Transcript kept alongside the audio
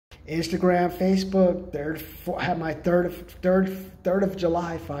Instagram, Facebook. I had my third of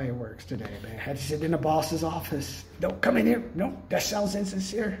July fireworks today, man. I had to sit in the boss's office. Don't come in here. No, that sounds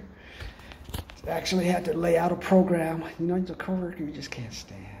insincere. Actually had to lay out a program. You know, the coworker you just can't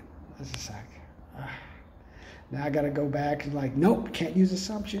stand. It's just like, now I got to go back and like, nope, can't use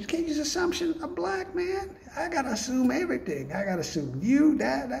assumptions. Can't use assumptions. I'm black, man. I got to assume everything. I got to assume you,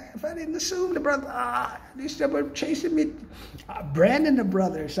 that. If I didn't assume the brother, these were chasing me. Brandon the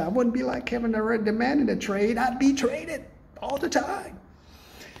brothers. I wouldn't be like Kevin Durant demanding a trade. I'd be traded all the time.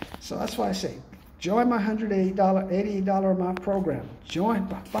 So that's why I say, join my $88 a month program. Join,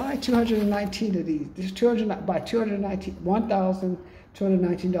 buy 219 of these. Buy 219,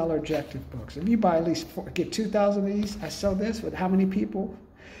 $1,219 objective books. If you buy at least get 2,000 of these, I sell this with how many people?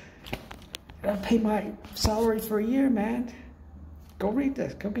 I'll pay my salary for a year, man. Go read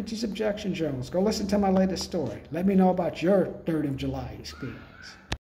this. Go get these objection journals. Go listen to my latest story. Let me know about your 3rd of July experience.